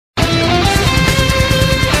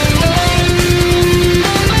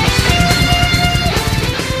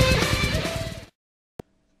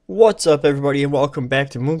What's up, everybody, and welcome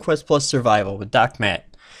back to MoonQuest Plus Survival with Doc Matt.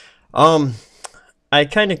 Um, I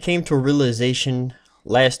kind of came to a realization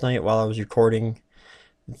last night while I was recording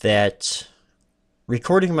that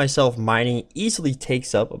recording myself mining easily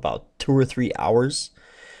takes up about 2 or 3 hours,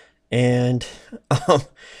 and um,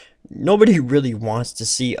 nobody really wants to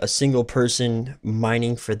see a single person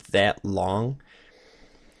mining for that long.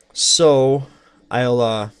 So hey,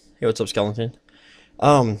 what's up, skeleton?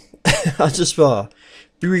 Um, I'll just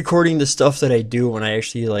be recording the stuff that I do when I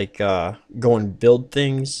actually go and build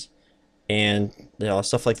things and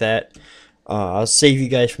stuff like that. I'll save you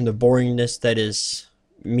guys from the boringness that is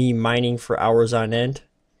me mining for hours on end.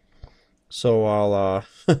 So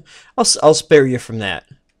I'll spare you from that.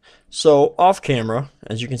 So off camera,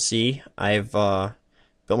 as you can see, I've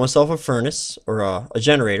built myself a furnace or a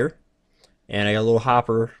generator, and I got a little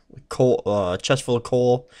hopper, coal, chest full of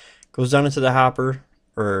coal, goes down into the hopper,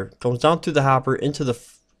 or goes down through the hopper into the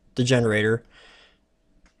generator,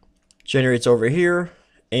 generates over here,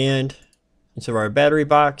 and into our battery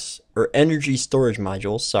box, or energy storage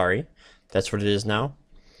module, sorry, that's what it is now.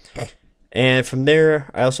 And from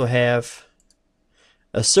there, I also have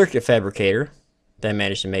a circuit fabricator that I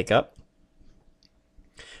managed to make up.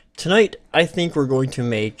 Tonight, I think we're going to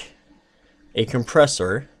make a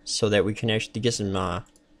compressor so that we can actually get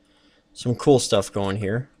some cool stuff going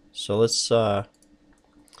here. So let's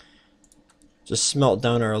just smelt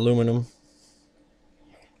down our aluminum,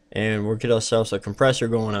 and we'll get ourselves a compressor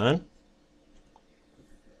going on.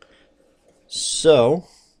 So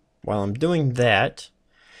while I'm doing that,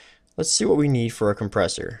 let's see what we need for a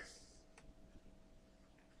compressor.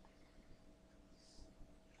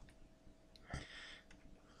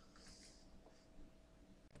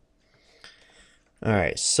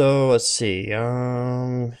 Alright, so let's see.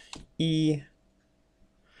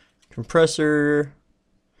 Compressor.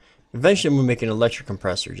 Eventually we'll make an electric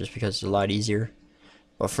compressor just because it's a lot easier.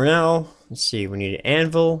 But for now, let's see, we need an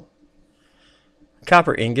anvil, a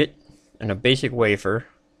copper ingot, and a basic wafer,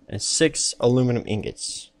 and 6 aluminum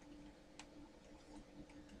ingots.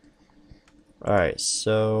 Alright,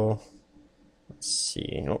 so let's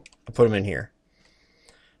see. Nope, I'll put them in here.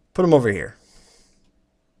 Put them over here.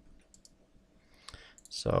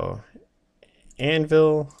 So,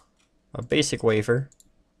 anvil, a basic wafer,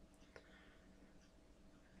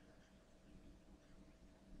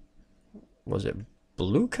 was it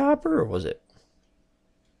blue copper or was it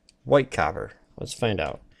white copper? Let's find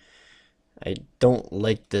out. I don't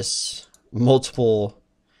like this multiple.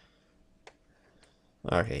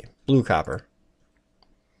 Okay, blue copper.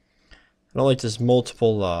 I don't like this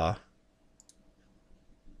multiple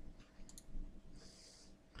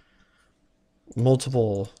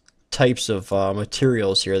types of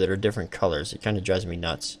materials here that are different colors. It kind of drives me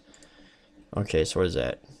nuts. Okay, so what is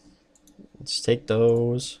that? Let's take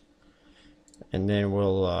those. And then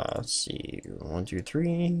we'll, let's see, 1, 2,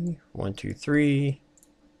 3, 1, 2, 3,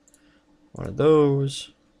 one of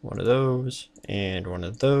those, and one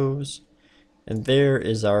of those. And there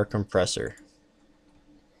is our compressor.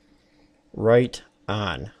 Right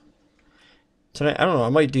on. Tonight, I don't know, I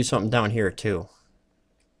might do something down here too.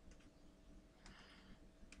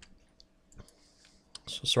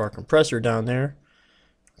 So our compressor down there.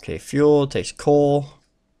 Okay, fuel, takes coal.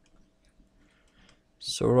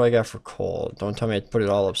 So what do I got for coal? Don't tell me I have to put it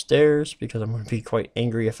all upstairs, because I'm going to be quite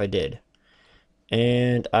angry if I did.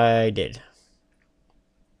 And I did.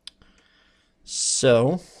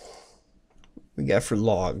 So, we got for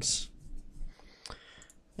logs.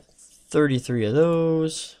 33 of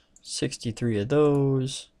those, 63 of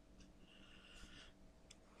those.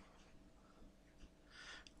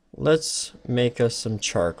 Let's make us some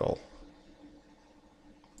charcoal.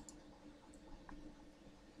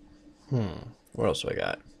 What else do I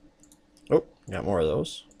got? Oh, got more of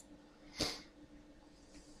those.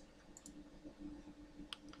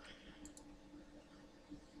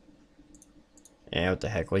 Yeah, what the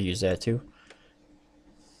heck, we'll use that too.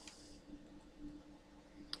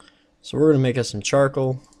 So we're gonna make us some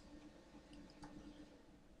charcoal.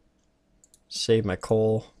 Save my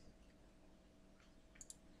coal.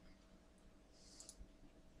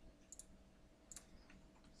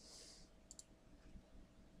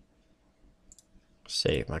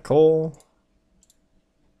 Save my coal.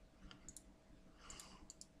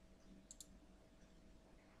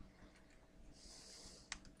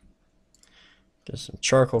 Get some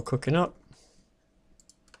charcoal cooking up.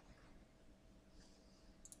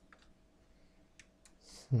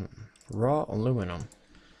 Raw aluminum.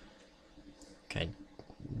 Can I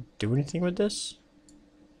do anything with this?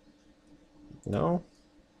 No?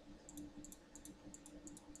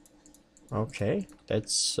 Okay,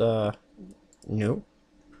 that's new.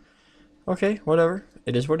 Okay, whatever.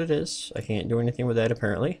 It is what it is. I can't do anything with that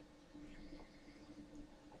apparently.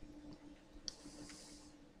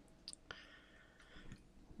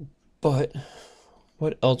 But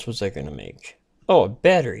what else was I gonna make? Oh, a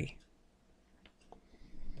battery.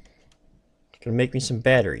 Gonna make me some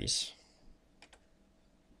batteries.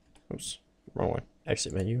 Oops, wrong one.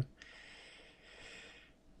 Exit menu.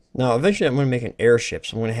 Now, eventually I'm gonna make an airship,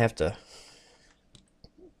 so I'm gonna have to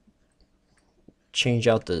change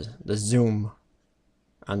out the zoom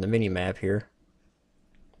on the mini map here.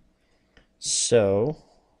 So,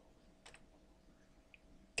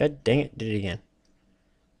 god dang it, did it again.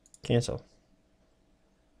 Cancel.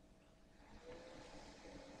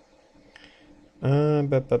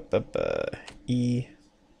 E.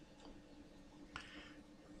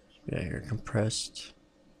 Yeah, here, compressed.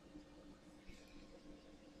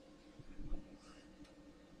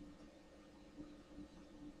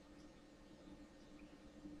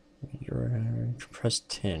 You're compressed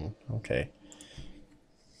tin. Okay.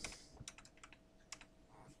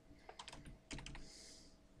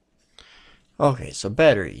 Okay, so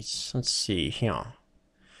batteries. Let's see here.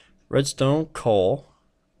 Redstone, coal,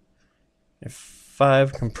 and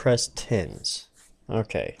 5 compressed tins.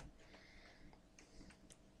 Okay.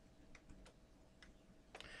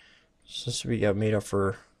 So this we got made up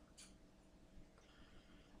for.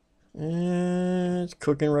 It's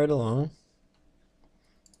cooking right along.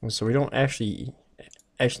 And so we don't actually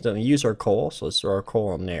accidentally use our coal, so let's throw our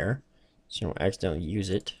coal in there. So you don't accidentally use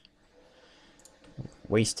it.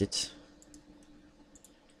 Waste it.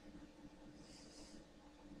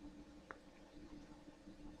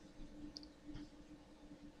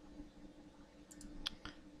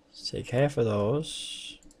 Let's take half of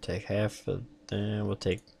those. Take half of them. We'll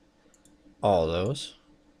take all of those.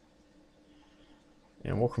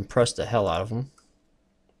 And we'll compress the hell out of them.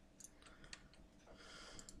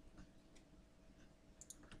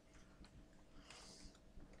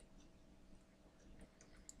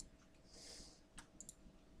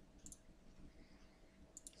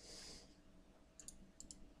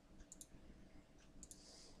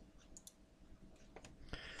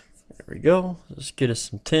 There we go. Let's get us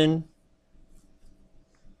some tin.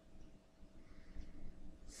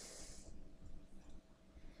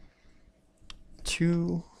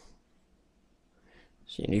 Two.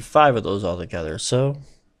 So you need 5 of those altogether. So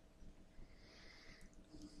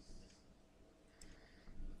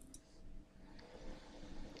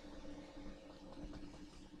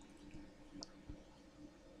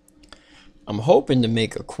I'm hoping to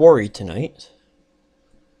make a quarry tonight.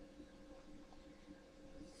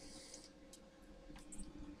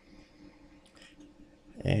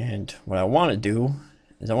 And what I want to do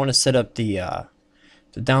is I want to set up the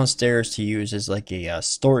downstairs to use as like a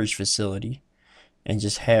storage facility, and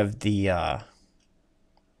just have the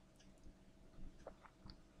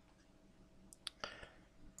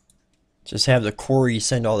quarry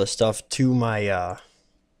send all the stuff to my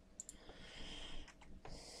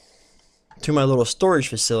little storage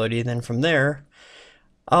facility, and then from there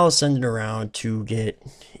I'll send it around to get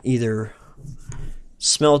either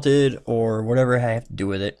smelted or whatever I have to do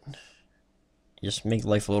with it. Just make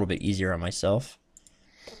life a little bit easier on myself.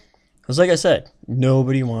 Because like I said,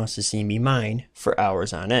 nobody wants to see me mine for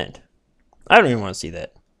hours on end. I don't even want to see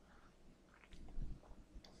that.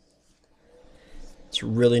 It's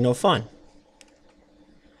really no fun.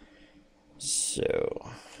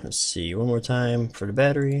 So, let's see. One more time for the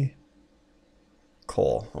battery.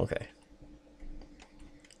 Coal. Okay.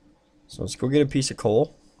 So let's go get a piece of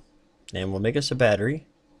coal. And we'll make us a battery.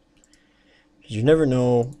 Because you never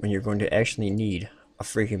know when you're going to actually need a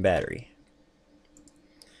freaking battery.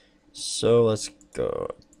 So let's go.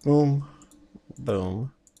 Boom.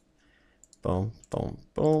 Boom. Boom. Boom.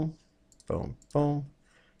 Boom. Boom. Boom.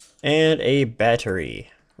 And a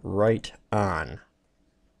battery. Right on.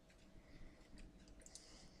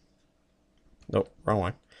 Nope, wrong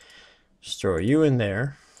one. Just throw you in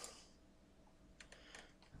there.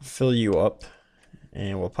 Fill you up.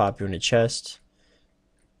 And we'll pop you in the chest.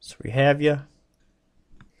 So we have you.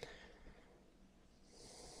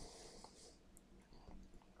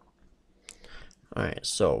 Alright,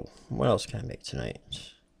 so what else can I make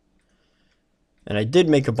tonight? And I did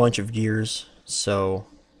make a bunch of gears, so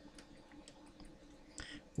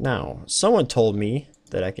now someone told me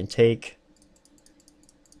that I can take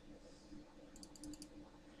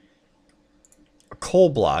a coal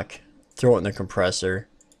block, throw it in the compressor,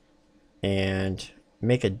 and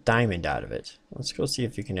make a diamond out of it. Let's go see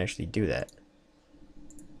if you can actually do that.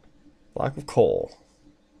 Block of coal.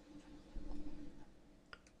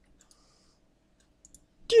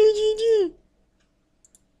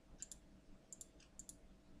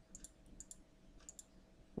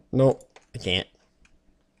 Nope, I can't.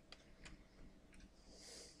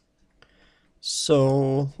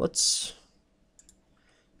 So let's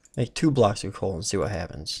make 2 blocks of coal and see what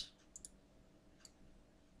happens.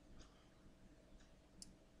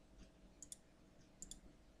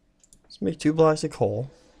 Let's make 2 blocks of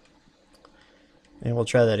coal. And we'll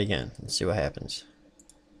try that again and see what happens.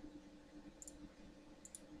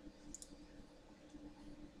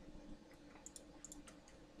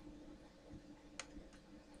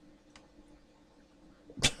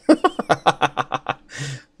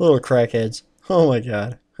 Little crackheads. Oh my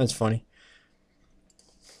god, that's funny.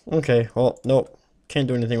 Okay, well, nope. Can't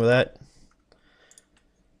do anything with that.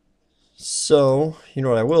 So, you know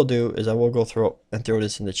what I will do is I will go throw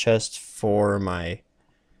this in the chest for my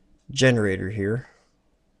generator here.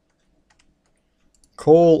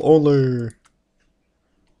 Coal only.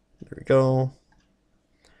 There we go.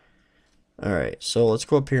 Alright, so let's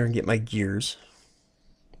go up here and get my gears.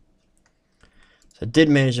 So I did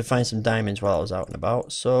manage to find some diamonds while I was out and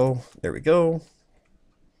about, so there we go.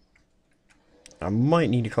 I might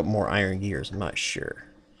need a couple more iron gears, I'm not sure.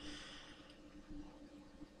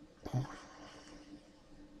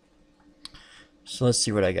 So let's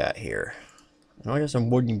see what I got here. I got some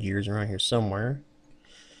wooden gears around here somewhere.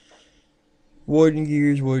 Wooden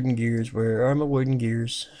gears, where are my wooden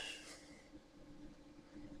gears?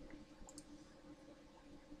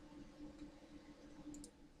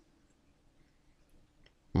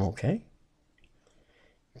 Okay.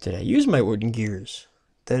 Did I use my wooden gears?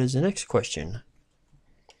 That is the next question.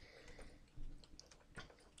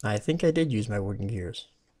 I think I did use my wooden gears.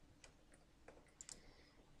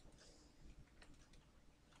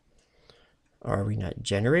 Are we not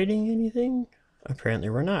generating anything? Apparently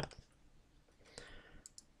we're not.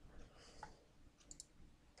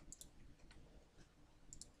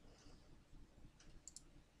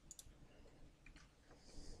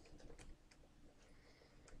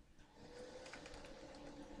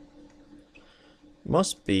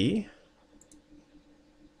 Must be.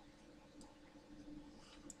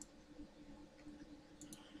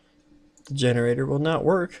 The generator will not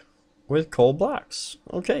work with coal blocks.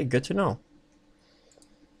 Okay, good to know.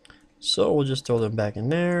 So we'll just throw them back in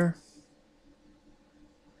there.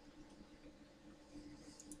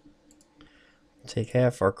 Take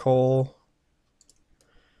half our coal.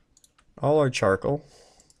 All our charcoal.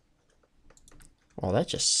 Oh, that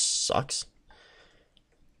just sucks.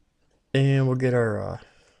 And we'll get our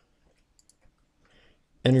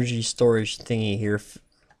energy storage thingy here,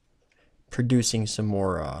 producing some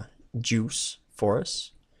more juice for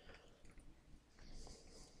us.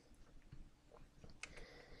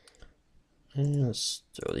 And let's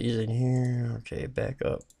throw these in here. Okay, back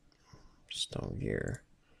up. Stone gear.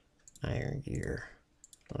 Iron gear.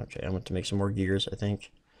 Okay, I'm going to make some more gears, I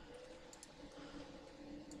think.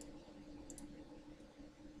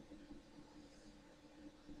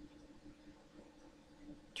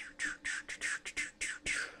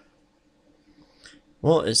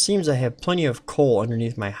 Well, it seems I have plenty of coal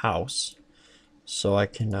underneath my house, so I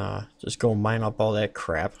can just go mine up all that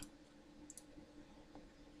crap.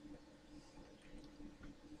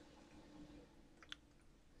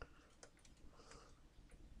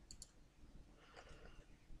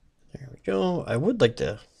 There we go. I would like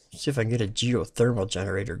to see if I can get a geothermal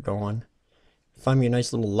generator going. Find me a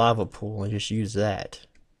nice little lava pool and just use that.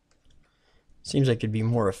 Seems like it'd be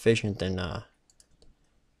more efficient than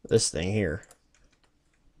this thing here.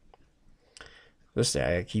 This thing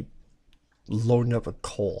I keep loading up with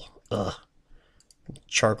coal. Ugh.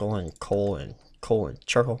 Charcoal and coal and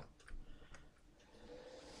charcoal.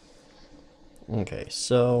 Okay,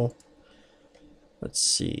 so let's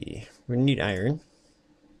see. We need iron.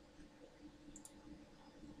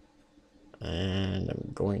 And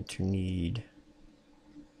I'm going to need,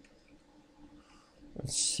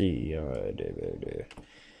 let's see, oh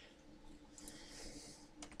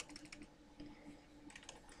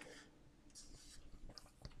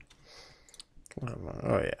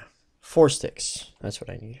yeah, 4 sticks, that's what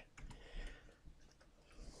I need.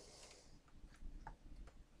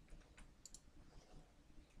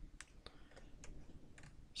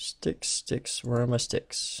 Sticks, where are my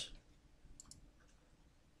sticks?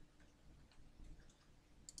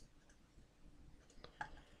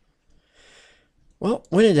 Well,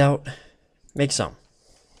 when in doubt, make some.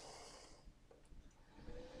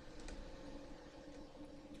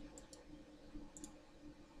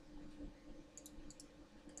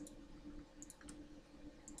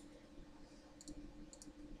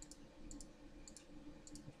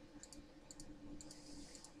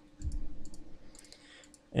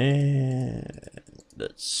 And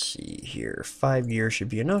let's see here, 5 years should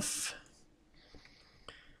be enough.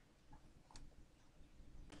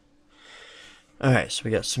 Alright, so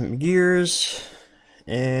we got some gears.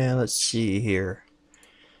 And let's see here.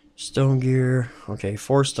 Stone gear. Okay,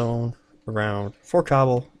 4 stone around 4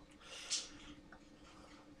 cobble.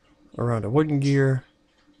 Around a wooden gear.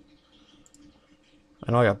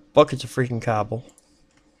 I know I got buckets of freaking cobble.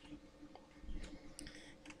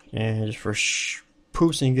 And just for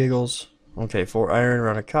poofs and giggles. Okay, 4 iron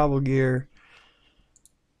around a cobble gear.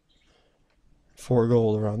 4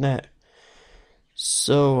 gold around that.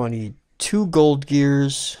 So I need 2 gold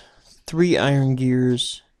gears, 3 iron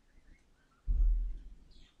gears,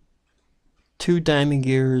 2 diamond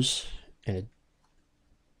gears, and a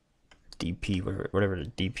DP, whatever the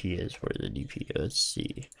DP is. Where's the DP? Let's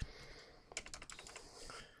see.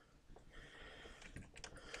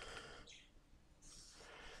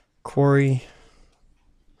 Quarry,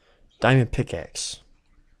 diamond pickaxe.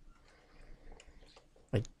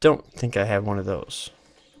 I don't think I have one of those.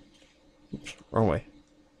 Oops, wrong way.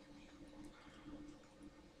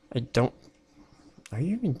 I don't. Are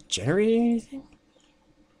you even generating anything?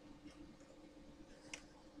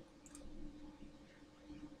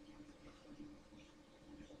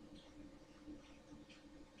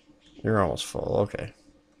 You're almost full. Okay.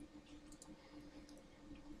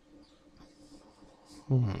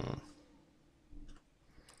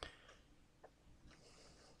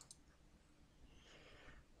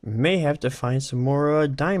 May have to find some more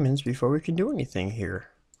diamonds before we can do anything here.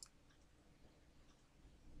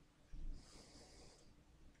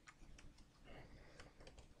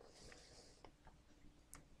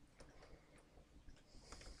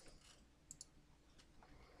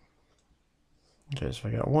 Okay, so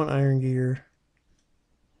I got 1 iron gear.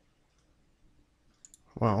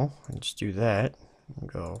 Well, let's do that. We'll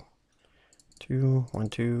go 2, 1,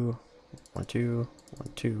 2, 1, 2,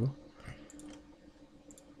 1, 2.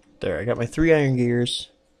 There, I got my 3 iron gears.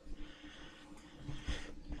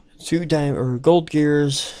 2 gold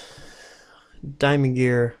gears, diamond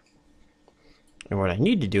gear. And what I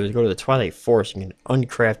need to do is go to the Twilight Forest and get an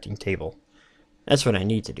uncrafting table. That's what I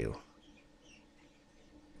need to do.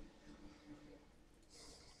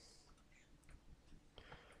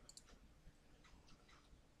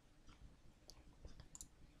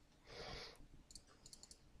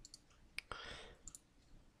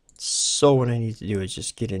 So what I need to do is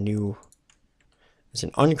just get it's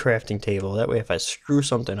an uncrafting table. That way if I screw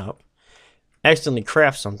something up, accidentally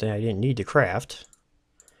craft something I didn't need to craft,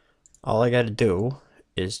 all I got to do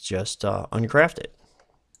is just uncraft it.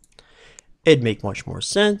 It'd make much more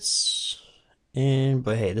sense.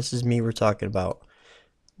 But hey, this is me we're talking about.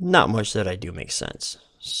 Not much that I do makes sense.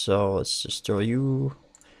 So let's just throw you,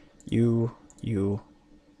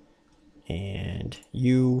 and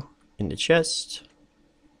you in the chest.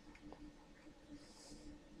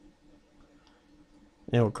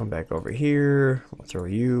 Then we'll come back over here. We'll throw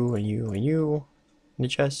you and you and you in the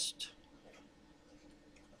chest.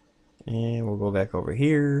 And we'll go back over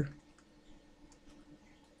here.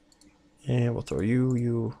 And we'll throw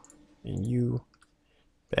you and you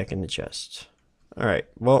back in the chest. Alright,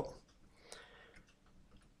 well.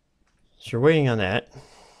 So you're waiting on that.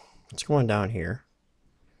 Let's go on down here.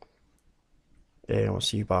 And we'll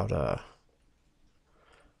see about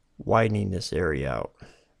widening this area out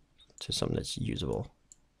to something that's usable.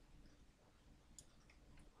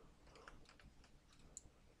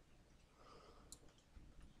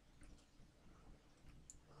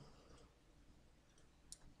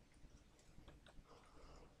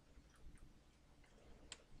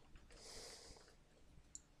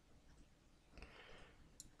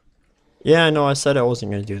 Yeah, I know I said I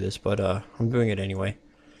wasn't going to do this, but I'm doing it anyway.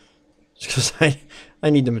 Just because I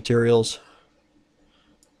need the materials.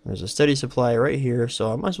 There's a steady supply right here,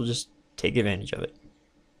 so I might as well just take advantage of it.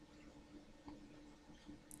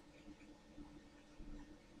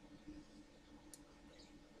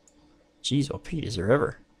 Jeez, oh Pete, is there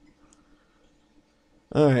ever?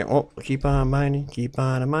 Alright, well, keep on mining, keep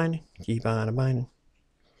on mining, keep on mining.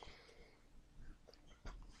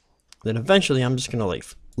 Then eventually I'm just going to like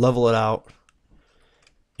level it out.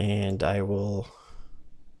 And I will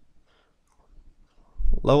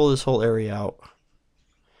level this whole area out.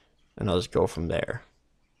 And I'll just go from there.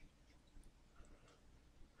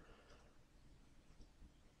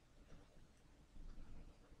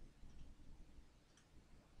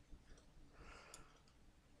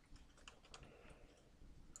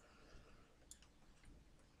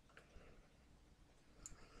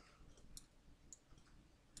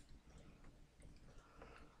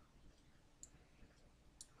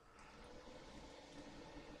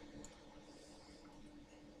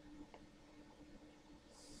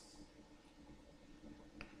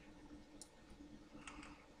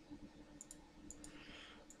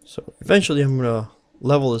 So eventually I'm going to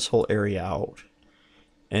level this whole area out,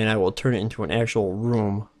 and I will turn it into an actual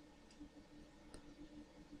room.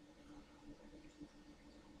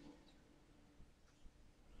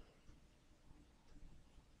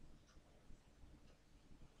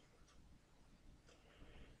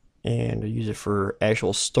 And I'll use it for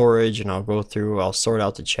actual storage, and I'll sort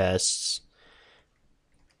out the chests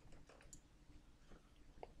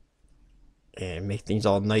and make things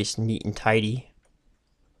all nice, neat, and tidy.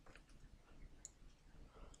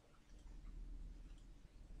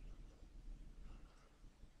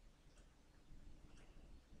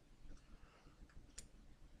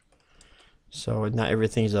 So not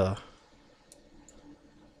everything's a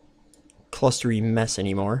clustery mess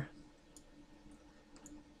anymore.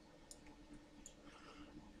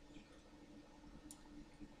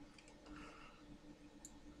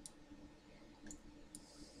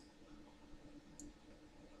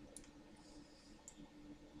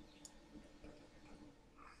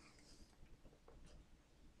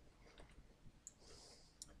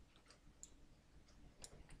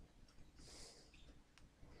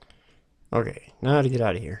 Okay, now to get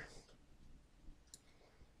out of here.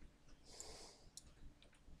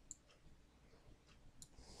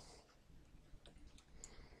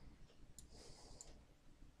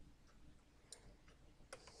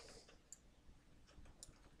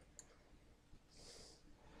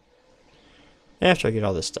 After I get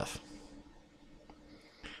all this stuff.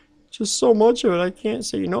 Just so much of it, I can't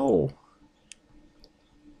say no.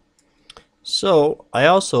 So, I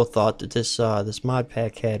also thought that this mod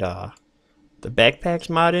pack had the backpacks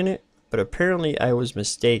mod in it, but apparently I was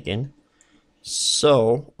mistaken.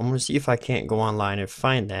 So, I'm going to see if I can't go online and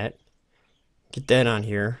find that. Get that on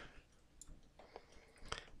here.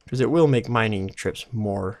 Because it will make mining trips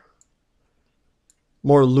more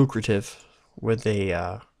lucrative with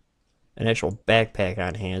an actual backpack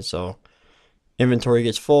on hand. So, inventory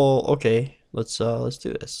gets full. Okay, let's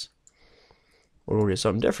do this. We'll go get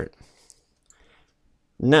something different.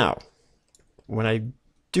 Now, when I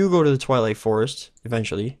do go to the Twilight Forest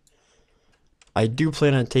eventually, I do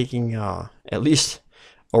plan on taking at least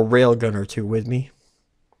a railgun or two with me.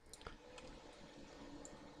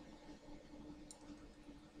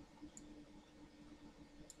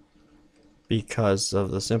 Because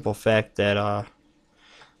of the simple fact that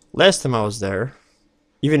last time I was there,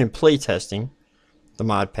 even in playtesting the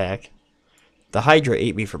mod pack, the Hydra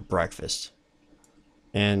ate me for breakfast.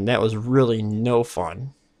 And that was really no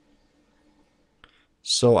fun.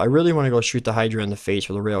 So I really want to go shoot the Hydra in the face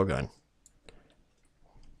with a railgun.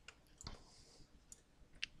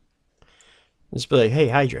 Just be like, hey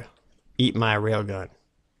Hydra, eat my railgun,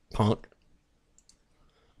 punk.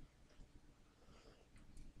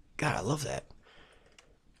 God, I love that.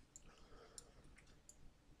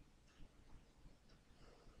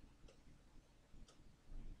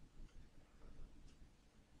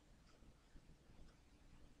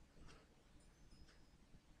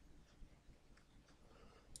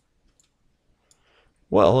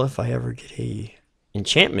 Well, if I ever get a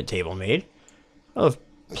enchantment table made, I'll have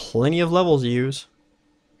plenty of levels to use.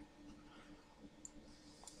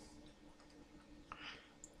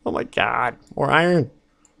 Oh my god, more iron.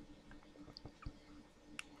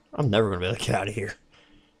 I'm never going to be able to get out of here.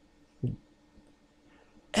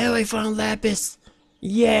 Oh, I found lapis.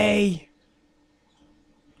 Yay.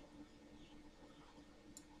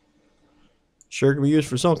 Sure can be used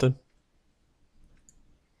for something.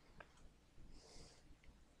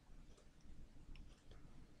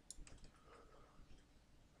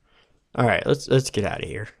 All right, let's get out of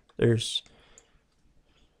here. There's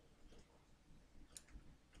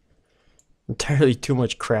entirely too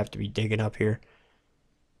much crap to be digging up here.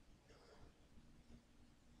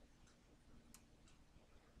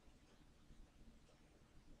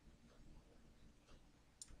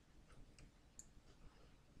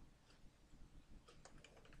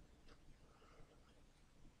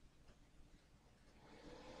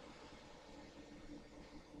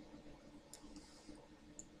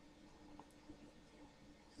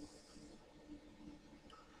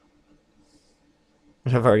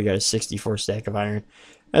 I've already got a 64 stack of iron.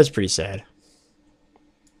 That's pretty sad.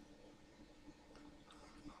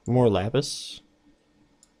 More lapis.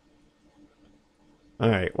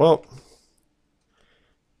 Alright, well. Let's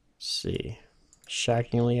see.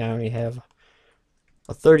 Shockingly, I only have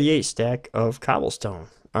a 38 stack of cobblestone.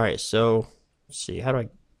 Alright, so let's see. How do I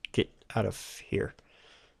get out of here?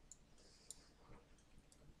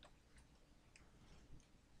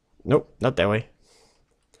 Nope, not that way.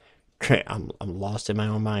 Great, I'm lost in my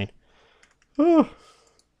own mind. Oh.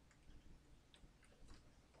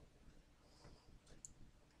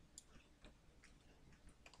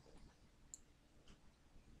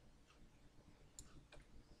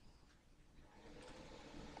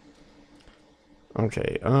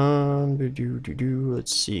 Okay,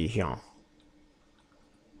 let's see here.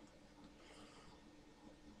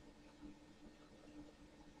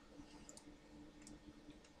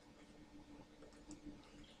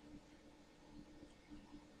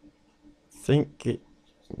 Think it,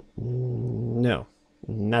 no,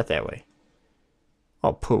 not that way.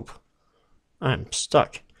 Oh, poop. I'm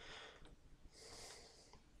stuck.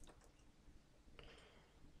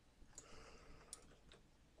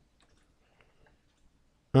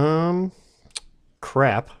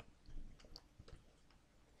 Crap.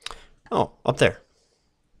 Oh, up there.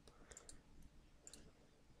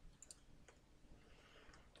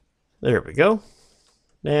 There we go.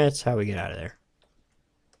 That's how we get out of there.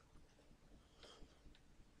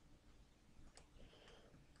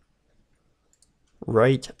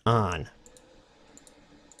 Right on.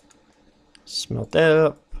 Smelt that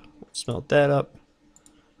up. Smelt that up.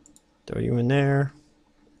 Throw you in there.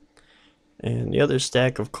 And the other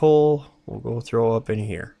stack of coal we'll go throw up in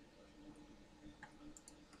here.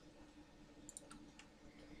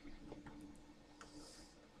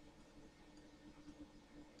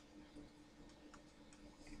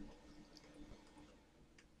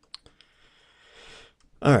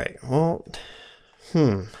 Alright, well,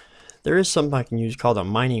 there is something I can use called a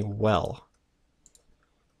mining well.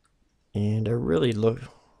 And I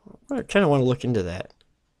kind of want to look into that.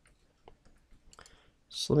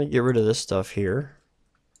 So let me get rid of this stuff here.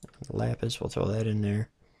 Lapis, we'll throw that in there.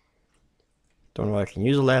 Don't know what I can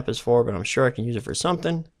use a lapis for, but I'm sure I can use it for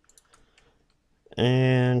something.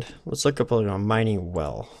 And let's look up a mining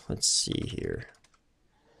well. Let's see here.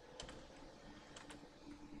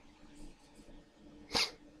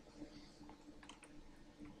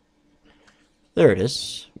 There it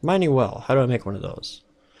is. Mining well. How do I make one of those?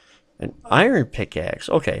 An iron pickaxe.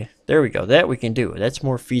 Okay, there we go. That we can do. That's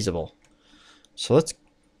more feasible. So let's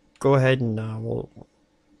go ahead and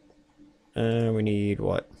we need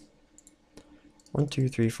what? 1, 2,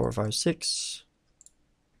 3, 4, 5, 6.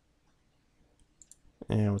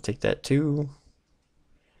 And we'll take that too.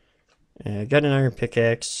 And I got an iron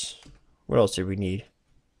pickaxe. What else did we need?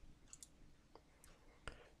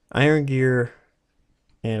 Iron gear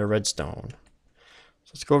and a redstone.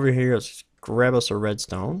 So let's go over here. Let's grab us a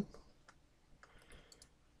redstone.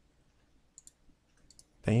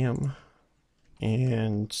 Bam.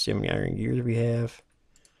 And see how many iron gears we have.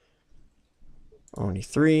 Only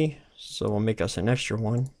 3. So we'll make us an extra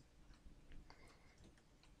one.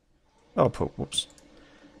 Oh, whoops.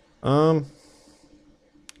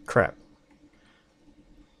 Crap.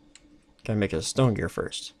 Gotta make it a stone gear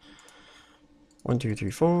first. 1, 2, 3,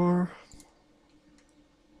 4.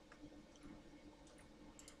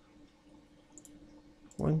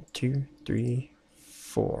 1, 2, 3,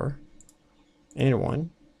 4. And 1.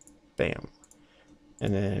 Bam.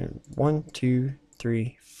 And then 1, 2,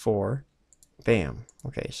 3, 4. Bam.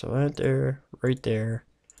 Okay, so right there.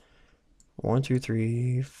 1, 2,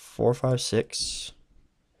 3, 4, 5, 6.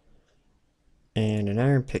 And an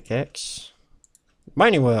iron pickaxe.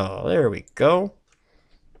 Mining well. There we go.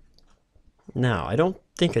 Now, I don't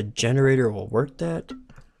think a generator will work that.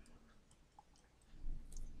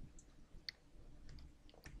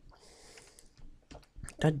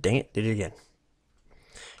 God dang it, did it again.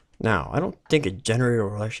 Now, I don't think a generator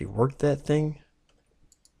will actually work that thing.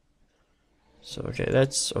 So, okay,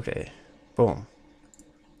 that's okay. Boom.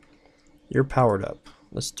 You're powered up.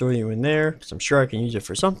 Let's throw you in there, because I'm sure I can use it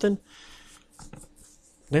for something.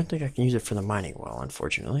 I don't think I can use it for the mining well,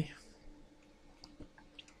 unfortunately.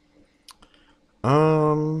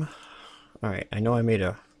 Alright, I know I made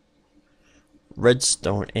a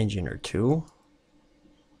redstone engine or two.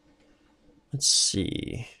 Let's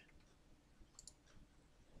see.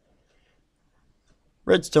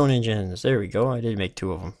 Redstone engines, there we go. I did make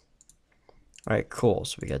 2 of them. Alright, cool.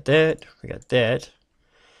 So we got that, we got that.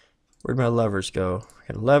 Where'd my levers go? I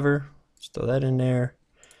got a lever. Let's throw that in there.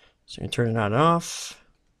 So you can turn it on and off.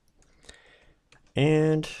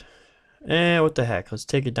 And what the heck? Let's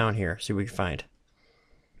take it down here. See what we can find.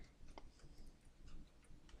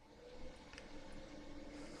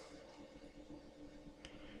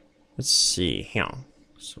 Let's see. Here.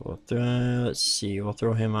 So let's see. We'll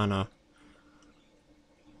throw him on a.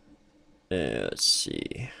 Let's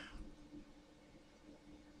see.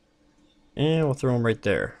 And we'll throw him right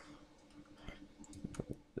there.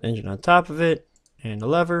 Engine on top of it, and a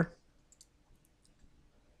lever.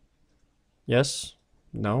 Yes?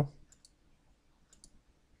 No?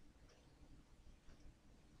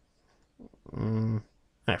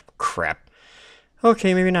 Ah, crap.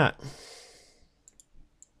 Okay, maybe not.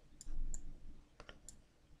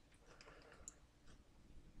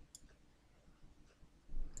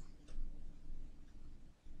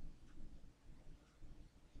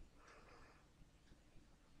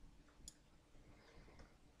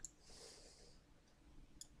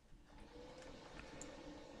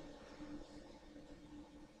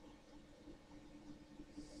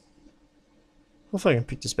 Hopefully I can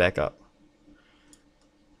pick this back up.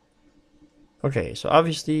 Okay, so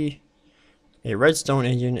obviously a redstone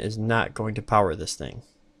engine is not going to power this thing.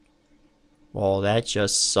 Well, that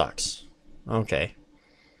just sucks. Okay.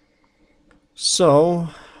 So,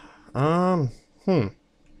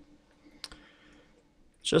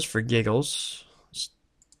 just for giggles, let's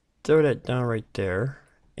throw that down right there.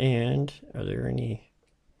 And are there any...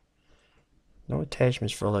 No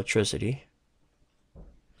attachments for electricity.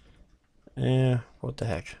 What the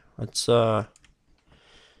heck? Let's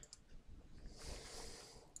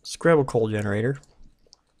grab a coal generator.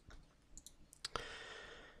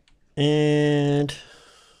 And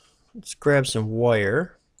let's grab some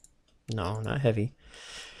wire. No, not heavy.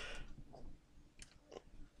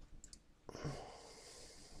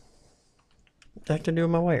 What the heck to do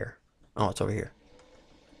with my wire? Oh, it's over here.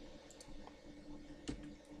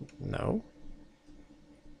 No.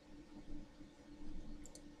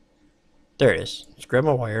 There it is. Let's grab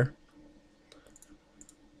my wire.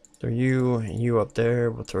 Throw you and you up there.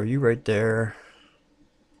 We'll throw you right there.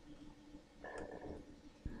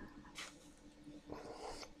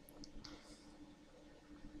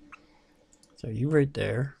 Throw you right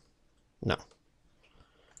there. No.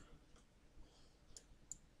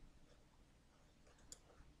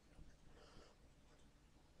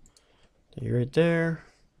 Throw you right there.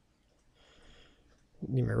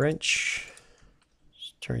 Need my wrench.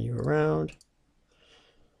 Turn you around,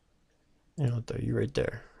 and I'll throw you right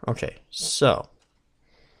there. Okay, so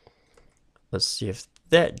let's see if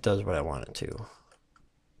that does what I want it to.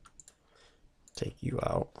 Take you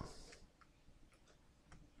out.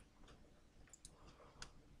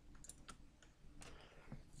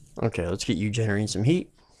 Okay, let's get you generating some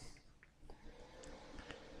heat.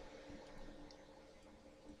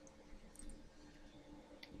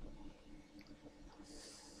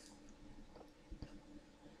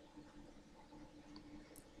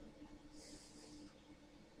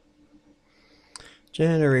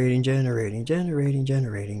 Generating, generating, generating,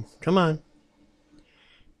 generating. Come on.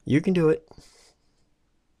 You can do it.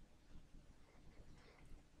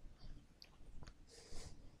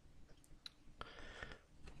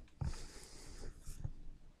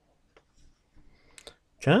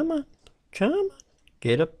 Come on. Come on.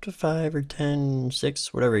 Get up to 5 or 10,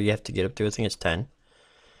 6, whatever you have to get up to. I think it's 10.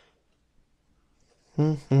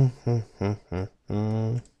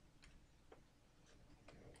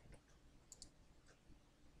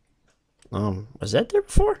 Was that there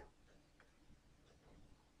before?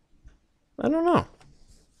 I don't know.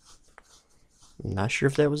 I'm not sure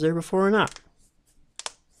if that was there before or not.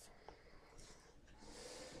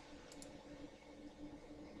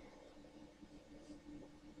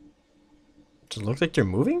 Does it look like they're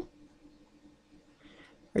moving?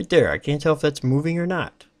 Right there. I can't tell if that's moving or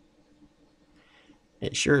not.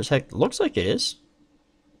 It sure as heck looks like it is.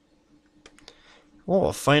 Well,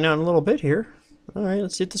 we'll find out in a little bit here. Alright,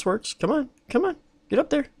 let's see if this works. Come on, come on. Get up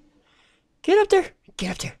there. Get up there.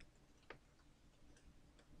 Get up there.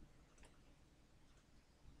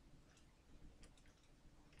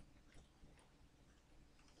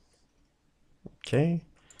 Okay.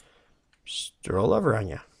 Just throw a lever on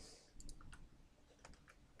you.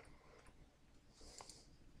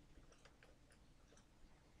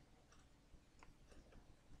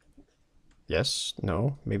 Yes,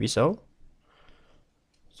 no, maybe so.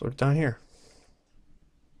 Let's look down here.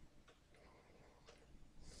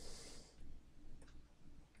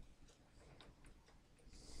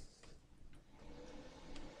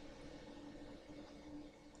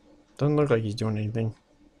 Doesn't look like he's doing anything.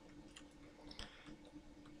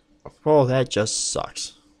 Well, that just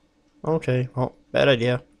sucks. Okay, well, bad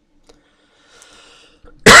idea.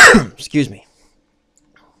 Excuse me.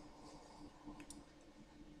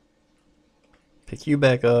 Pick you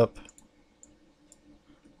back up.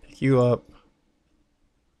 Pick you up.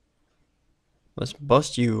 Let's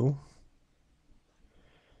bust you.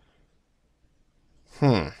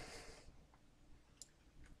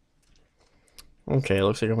 Okay,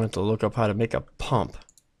 looks like I'm going to have to look up how to make a pump.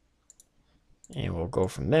 And we'll go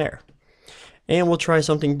from there. And we'll try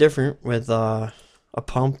something different with a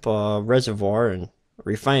pump, reservoir, and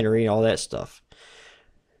refinery, all that stuff.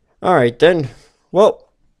 Alright then.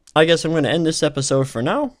 Well, I guess I'm going to end this episode for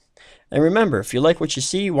now. And remember, if you like what you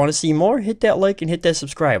see, want to see more, hit that like and hit that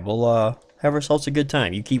subscribe. We'll have ourselves a good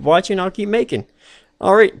time. You keep watching, I'll keep making.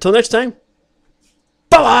 Alright, till next time.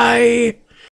 Bye-bye!